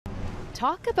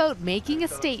Talk about making a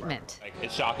statement.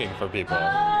 It's shocking for people.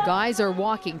 Guys are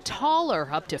walking taller,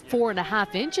 up to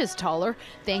 4.5 inches taller,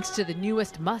 thanks to the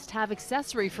newest must-have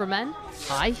accessory for men,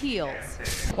 high heels.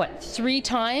 What, 3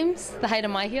 times the height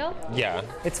of my heel? Yeah.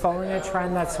 It's following a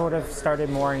trend that sort of started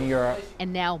more in Europe.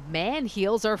 And now man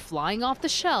heels are flying off the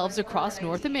shelves across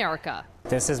North America.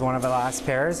 This is one of the last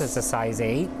pairs. It's a size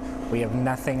 8. We have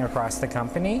nothing across the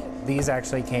company. These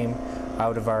actually came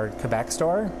out of our Quebec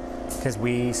store because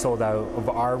we sold out of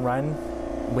our run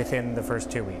within the first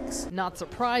 2 weeks. Not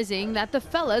surprising that the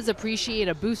fellas appreciate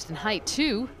a boost in height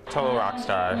too. Total rock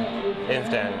star.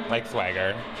 Instant, like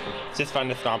swagger. It's just fun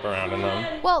to stomp around in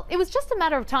them. Well, it was just a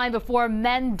matter of time before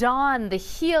men donned the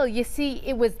heel. You see,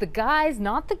 it was the guys,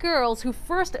 not the girls, who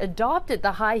first adopted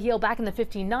the high heel back in the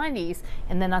 1590s,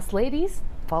 and then us ladies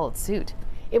followed suit.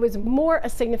 It was more a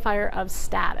signifier of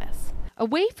status. A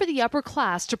way for the upper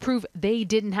class to prove they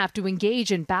didn't have to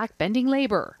engage in back-bending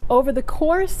labor. Over the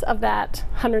course of that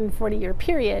 140-year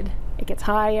period, it gets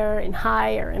higher and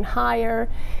higher and higher.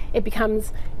 It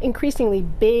becomes increasingly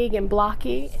big and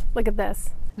blocky. Look at this.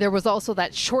 There was also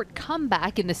that short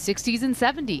comeback in the 60s and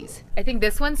 70s. I think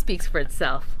this one speaks for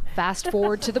itself. Fast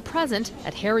forward to the present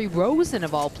at Harry Rosen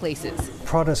of all places.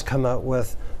 Prada's come out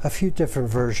with a few different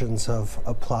versions of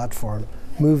a platform.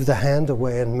 Move the hand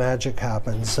away and magic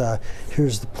happens.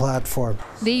 Here's the platform.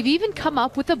 They've even come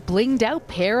up with a blinged out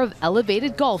pair of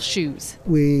elevated golf shoes.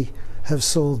 We have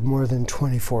sold more than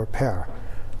 24 pair.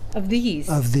 Of these?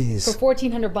 Of these. For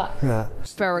 $1,400. Yeah.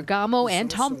 Ferragamo and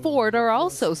Tom Ford are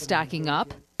also stacking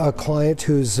up. A client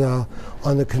who's on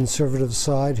the conservative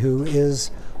side, who is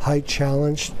height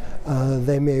challenged,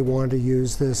 they may want to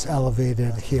use this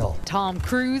elevated heel. Tom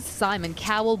Cruise, Simon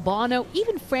Cowell, Bono,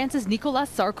 even Francis Nicolas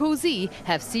Sarkozy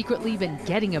have secretly been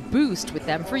getting a boost with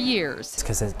them for years.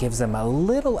 Because it gives them a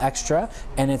little extra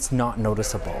and it's not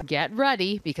noticeable. Get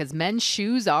ready, because men's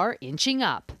shoes are inching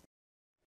up.